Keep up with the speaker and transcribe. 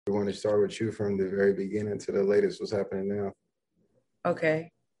We want to start with you from the very beginning to the latest. What's happening now?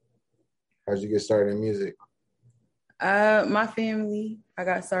 Okay. How'd you get started in music? My family. I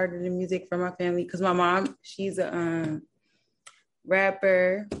got started in music from my family because my mom, she's a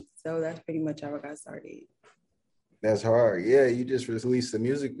rapper. So that's pretty much how I got started. That's hard. Yeah, you just released a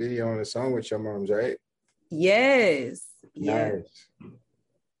music video on a song with your moms, right? Yes. Yeah. Nice.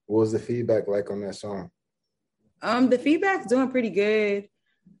 What was the feedback like on that song? The feedback's doing pretty good.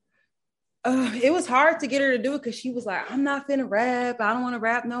 It was hard to get her to do it because she was like, I'm not finna rap. I don't want to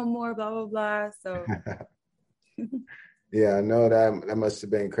rap no more, blah, blah, blah. So Yeah, I know that must have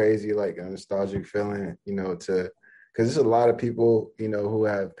been crazy, like a nostalgic feeling, to because there's a lot of people, who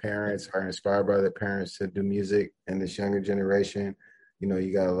have parents are inspired by their parents to do music, and this younger generation,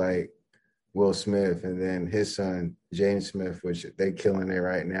 you got like Will Smith and then his son, James Smith, which they killing it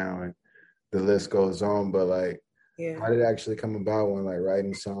right now, and the list goes on. But like, yeah. how did it actually come about when like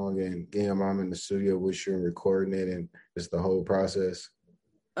writing a song and getting your mom in the studio with you and recording it and just the whole process?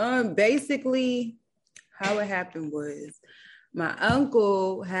 Basically how it happened was my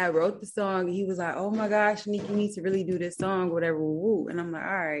uncle had wrote the song. He was like, oh my gosh, Nick, you need to really do this song, whatever. Woo. And I'm like,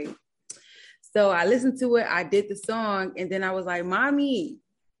 all right. So I listened to it. I did the song. And then I was like, Mommy,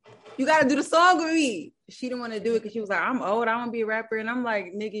 you got to do the song with me. She didn't want to do it because she was like, I'm old. I want to be a rapper. And I'm like,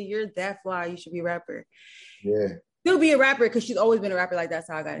 nigga, you're that fly. You should be a rapper. Yeah. She'll be a rapper because she's always been a rapper. Like, that's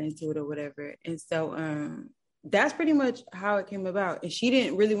how I got into it or whatever. And so that's pretty much how it came about. And she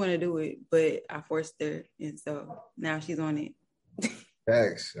didn't really want to do it, but I forced her. And so now she's on it.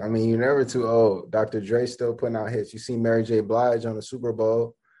 Thanks. I mean, you're never too old. Dr. Dre still putting out hits. You see Mary J. Blige on the Super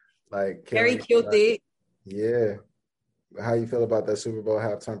Bowl, like Very killing killed it. it. Yeah. How you feel about that Super Bowl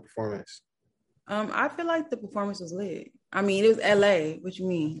halftime performance? I feel like the performance was lit. I mean, it was LA. What you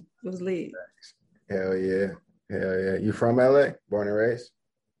mean? It was lit. Hell yeah. Hell yeah. You from LA? Born and raised?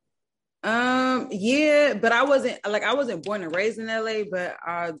 Yeah, but I wasn't born and raised in LA, but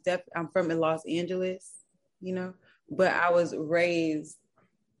I'm from Los Angeles, you know, but I was raised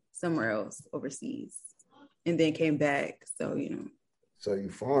somewhere else overseas and then came back. So, So you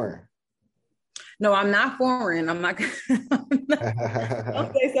foreign. no, I'm not foreign. I'm not,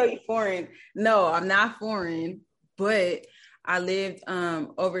 don't say so you foreign. No, I'm not foreign, but I lived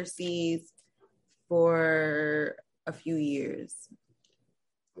overseas for a few years.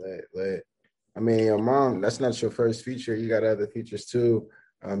 Lit. I mean, your mom, that's not your first feature. You got other features too.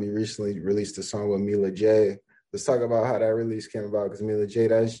 You recently released a song with Mila J. Let's talk about how that release came about, because Mila J,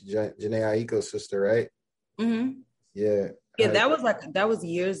 that's Janae Aiko's sister, right? Mm-hmm. Yeah. Yeah, that was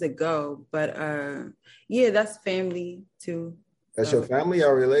years ago, but yeah, that's family too. That's your So family?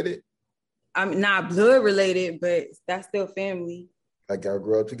 Y'all related? I'm not blood related, but that's still family. Like y'all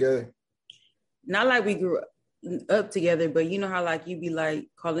grew up together? Not like we grew up together, but you know how like you be like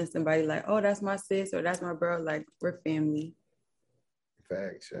calling somebody like, oh, that's my sis or that's my bro. Like we're family.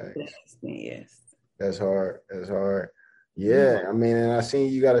 Facts. Yes. That's hard. That's hard. Mhm. Yeah. I mean, and I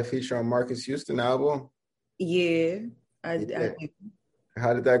seen you got a feature on Marcus Houston album. Yeah, I Yeah. do.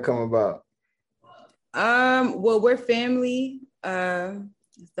 How did that come about? Well, we're family.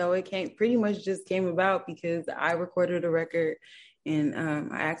 So it came pretty much just came about because I recorded a record and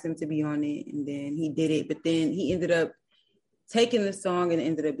I asked him to be on it and then he did it, but then he ended up taking the song and it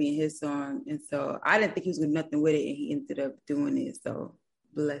ended up being his song. And so I didn't think he was doing nothing with it and he ended up doing it. So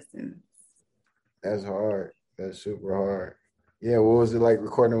blessings. That's hard. That's super hard. Yeah, what was it like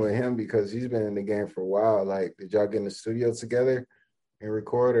recording with him? Because he's been in the game for a while. Like, did y'all get in the studio together and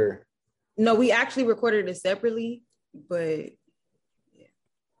record, or No, we actually recorded it separately, but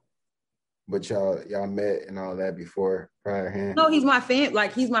but y'all met and all that before prior hand? no, he's my fan.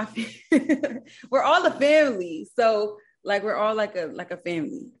 Like he's my we're all a family. So like we're all like a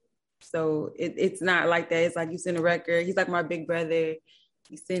family. So it's not like that. It's like you send a record. He's like my big brother.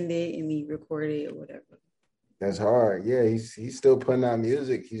 You send it and we record it or whatever. That's hard. Yeah, he's still putting out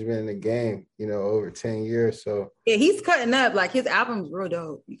music. He's been in the game, over 10 years. So Yeah, he's cutting up. Like his album's real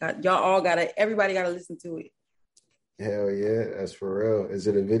dope. Everybody gotta listen to it. hell yeah, that's for real. Is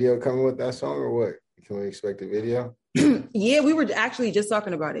it a video coming with that song or what? Can we expect a video? Yeah, we were actually just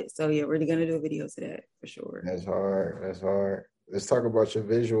talking about it. So yeah, we're gonna do a video to that for sure. That's hard. That's hard. Let's talk about your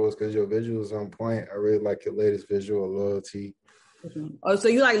visuals, because your visuals on point. I really like your latest visual, Loyalty. Oh, so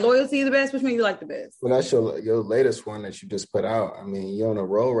you like Loyalty the best? Which one you like the best? Well, that's your latest one that you just put out. I mean, you're on a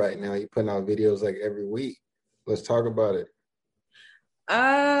roll right now. You're putting out videos like every week. Let's talk about it.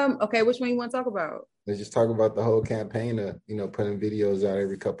 Okay, which one you want to talk about? Let's just talk about the whole campaign of, putting videos out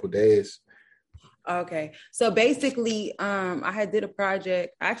every couple of days. Okay. So basically, I had did a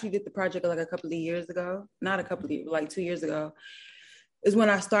project. I actually did the project like a couple of years ago. Not a couple of years, like 2 years ago. is when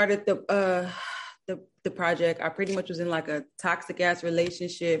I started the project. I pretty much was in like a toxic ass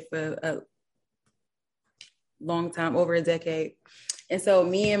relationship for a long time, over a decade. And so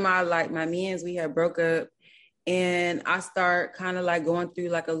me and my mans, we had broke up, and I start kind of like going through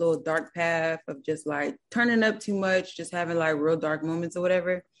like a little dark path of just like turning up too much, just having like real dark moments or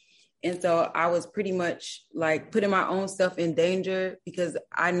whatever. And so I was pretty much like putting my own self in danger because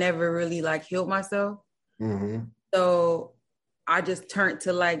I never really like healed myself. Mm-hmm. So I just turned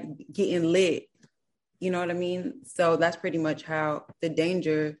to like getting lit. You know what I mean? So that's pretty much how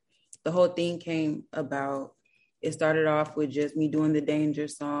the whole thing came about. It started off with just me doing the Danger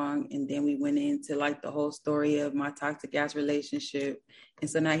song, and then we went into like the whole story of my toxic ass relationship. And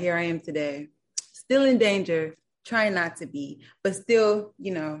so now here I am today, still in danger, trying not to be, but still,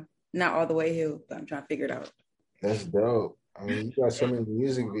 not all the way healed, but I'm trying to figure it out. That's dope. I mean, you got so many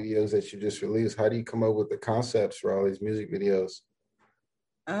music videos that you just released. How do you come up with the concepts for all these music videos?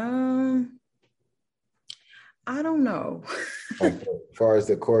 I don't know. Like, as far as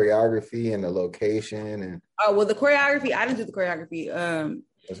the choreography and the location and Oh, well, the choreography, I didn't do the choreography.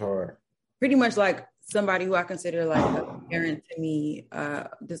 it's hard. Pretty much like somebody who I consider like a parent to me,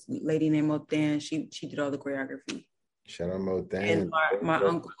 this lady named Motan, she did all the choreography. Shout out Motan. And my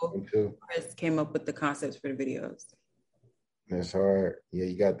uncle Chris came up with the concepts for the videos. It's hard. Yeah,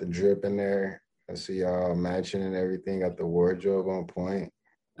 you got the drip in there. I see y'all matching and everything. Got the wardrobe on point.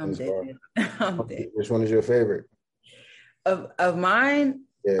 I'm dead. I'm dead. Which one is your favorite? Of mine?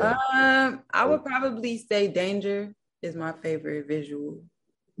 Yeah. I would probably say Danger is my favorite visual.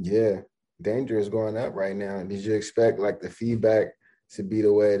 Yeah. Danger is going up right now. Did you expect like the feedback to be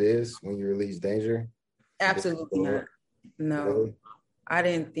the way it is when you release Danger? Absolutely not. No. Really? I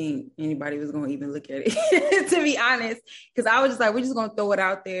didn't think anybody was going to even look at it, to be honest. Because I was just like, we're just going to throw it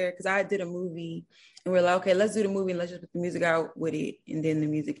out there. Because I did a movie and we're like, okay, let's do the movie and let's just put the music out with it. And then the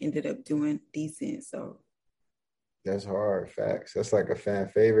music ended up doing decent. So that's hard. Facts. That's like a fan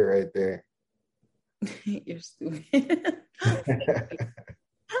favorite right there. You're stupid.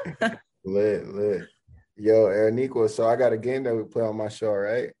 Lit. Yo, Earanequa, so I got a game that we play on my show,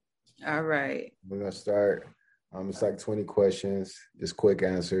 right? All right. We're going to start. It's like 20 questions, just quick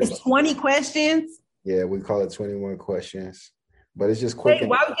answers. It's 20 questions? Yeah, we call it 21 questions. But it's just quick. Wait,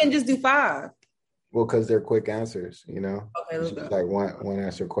 why we can't just do 5? Well, because they're quick answers, you know? Okay, let's go. Like one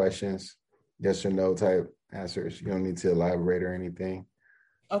answer questions, yes or no type answers. You don't need to elaborate or anything.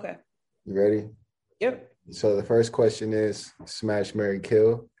 Okay. You ready? Yep. So the first question is smash, marry,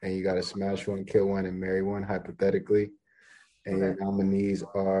 kill. And you got to smash one, kill one, and marry one, hypothetically. And your nominees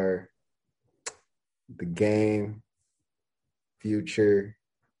are The Game, Future,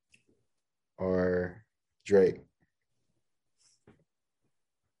 or Drake.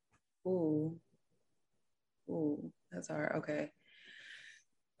 Ooh, that's hard. Okay.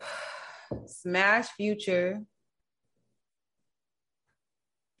 Smash, Future,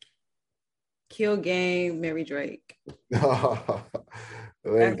 kill, Game, marry, Drake. The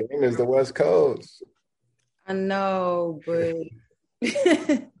Game is the West Coast. I know, but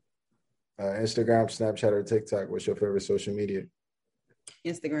Instagram, Snapchat, or TikTok, what's your favorite social media?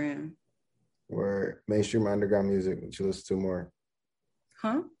 Instagram. Or mainstream or underground music, which you listen to more?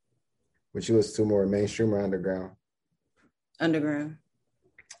 Huh? Which you listen to more, mainstream or underground? Underground.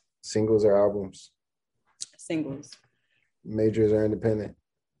 Singles or albums? Singles. Majors or independent?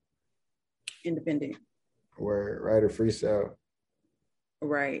 Independent. Or right or freestyle?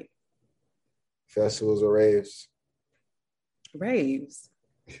 Right. Festivals or raves? Raves.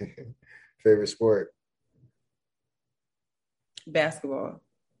 Favorite sport? Basketball.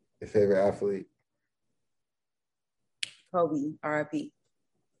 Your favorite athlete? Kobe, R.I.P.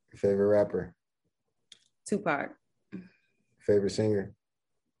 Your favorite rapper? Tupac. Favorite singer?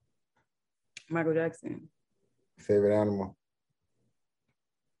 Michael Jackson. Favorite animal?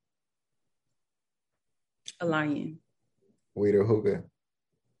 A lion. Weed or hookah?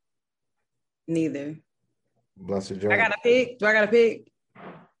 Neither. Blunts or joint? I gotta pick. Do I gotta pick?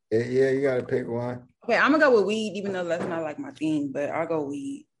 Yeah, you gotta pick one. Okay, I'm gonna go with weed, even though that's not like my thing, but I'll go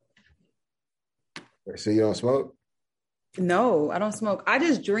weed. So you don't smoke? No, I don't smoke. I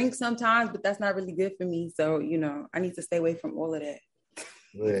just drink sometimes, but that's not really good for me. So, I need to stay away from all of that.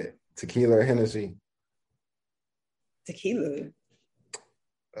 Lit. Tequila or Hennessy? Tequila.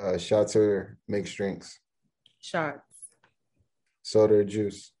 Shots or mixed drinks? Shots. Soda or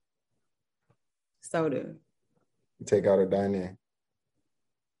juice? Soda. Take out or dine in?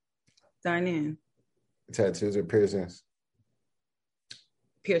 Dine in. Tattoos or piercings?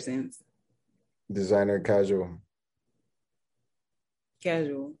 Piercings. Designer or casual?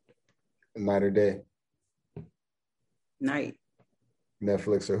 Casual. Night or day? Night.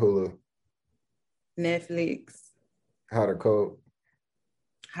 Netflix or Hulu? Netflix. Hot or cold?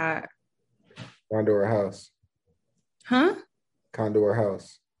 Hot. Condo or house? Huh? Condo or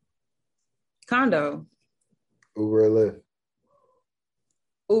house? Condo. Uber or Lyft?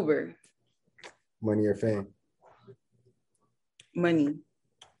 Uber. Money or fame? Money.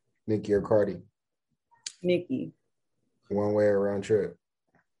 Nicki or Cardi? Nikki. One way or round trip?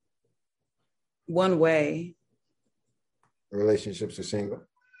 One way. Relationships or single?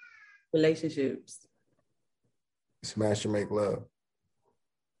 Relationships. Smash or make love?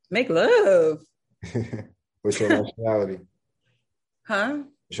 Make love. What's your nationality? Huh?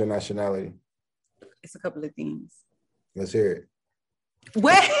 What's your nationality? It's a couple of things. Let's hear it.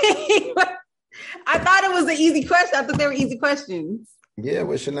 Wait. I thought it was an easy question. I thought they were easy questions. Yeah,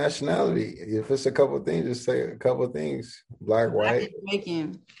 what's your nationality? If it's a couple of things, just say a couple of things. Black, white,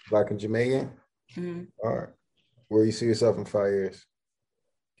 Jamaican. Black and Jamaican. Mm-hmm. All right. Where you see yourself in 5 years?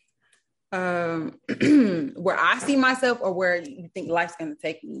 Where I see myself, or where you think life's gonna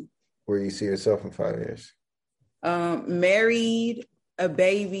take me? Where you see yourself in 5 years? Married, a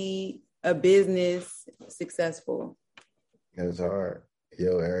baby, a business, successful. That's hard.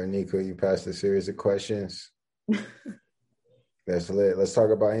 Yo, Earanequa, you passed a series of questions. That's lit. Let's talk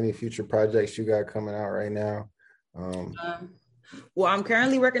about any future projects you got coming out right now. Well, I'm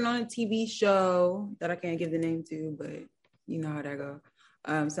currently working on a TV show that I can't give the name to, but you know how that go.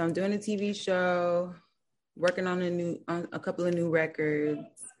 So I'm doing a TV show, working on a couple of new records.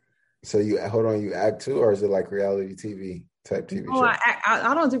 So you act too, or is it like reality TV type TV show?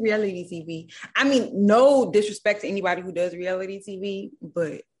 I don't do reality TV. I mean, no disrespect to anybody who does reality TV,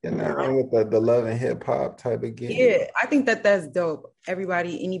 but You're not wrong with the love and hip hop type of game. Yeah, I think that's dope.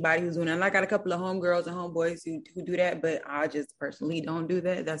 Anybody who's doing it. And I got a couple of homegirls and homeboys who do that, but I just personally don't do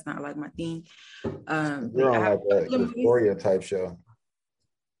that. That's not like my thing. You're on like a Euphoria type show.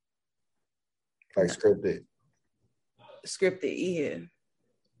 Like scripted. Scripted, yeah.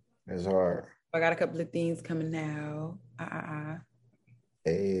 It's hard. I got a couple of things coming now.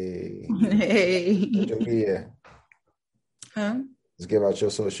 Hey. Hey. Social media. Huh? Let's give out your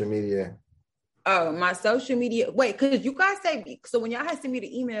social media. Oh, my social media. Wait, because you guys say, so when y'all had sent me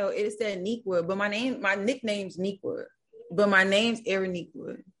the email, it said Earanequa, but my nickname's Earanequa, but my name's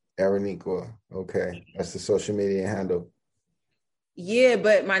Earanequa. Earanequa. Okay. That's the social media handle. Yeah,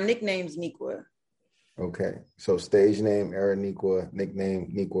 but my nickname's Earanequa. Okay. So stage name, Earanequa,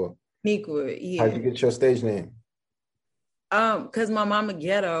 nickname, Nequa. Nequa, yeah. How'd you get your stage name? Because my mama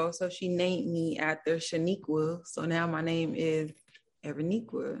ghetto, so she named me after Shaniqua. So now my name is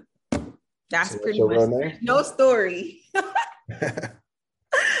Earanequa. That's pretty much no story.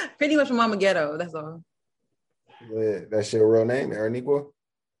 Pretty much my mama ghetto, that's all. That's your real name, Earanequa?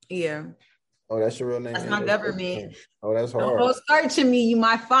 Yeah. Oh, that's your real name? That's my government. Oh, that's hard. Don't go searching me. You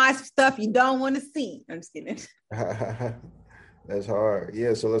might find some stuff you don't want to see. I'm just kidding. That's hard.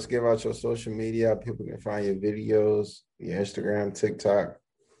 Yeah, so let's give out your social media. People can find your videos, your Instagram, TikTok.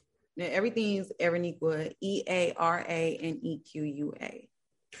 Yeah, everything's Earanequa, EARANEQUA.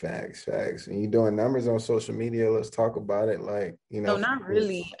 Facts. And you doing numbers on social media. Let's talk about it. Like, No, not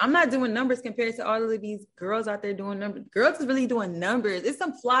really. I'm not doing numbers compared to all of these girls out there doing numbers. Girls is really doing numbers. It's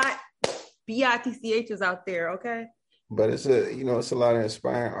some fly BITCHs out there, okay? But it's a lot of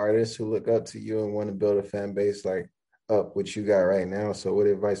inspiring artists who look up to you and want to build a fan base like up what you got right now. So what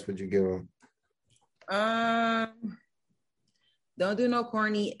advice would you give them? Don't do no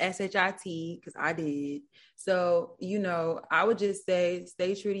corny SHIT, because I did. So, I would just say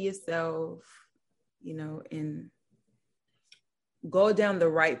stay true to yourself, and go down the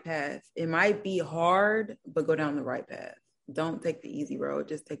right path. It might be hard, but go down the right path. Don't take the easy road.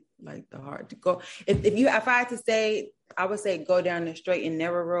 Just take like the hard to go. If I had to say, I would say go down the straight and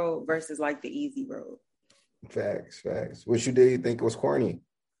narrow road versus like the easy road. Facts. What you did you think was corny?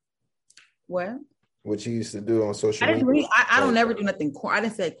 What? What you used to do on social media? I don't never do nothing. I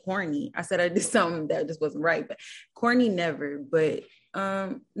didn't say corny. I said I did something that just wasn't right. But corny never. But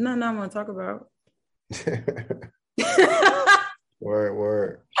I'm gonna talk about.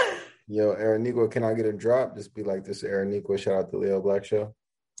 Word. Yo, Earanequa, can I get a drop? Just be like, this is Earanequa. Shout out to Leo Black Show.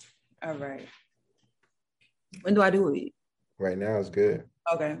 All right. When do I do it? Right now is good.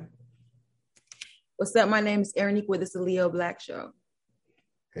 Okay. What's up? My name is Earanequa. This is the Leo Black Show.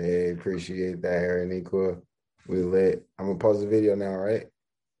 Hey, appreciate that, Earanequa. We lit. I'm gonna pause the video now, right?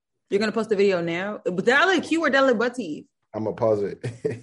 You're gonna post the video now? But did I let Q or did I let Butty? I'm gonna pause it.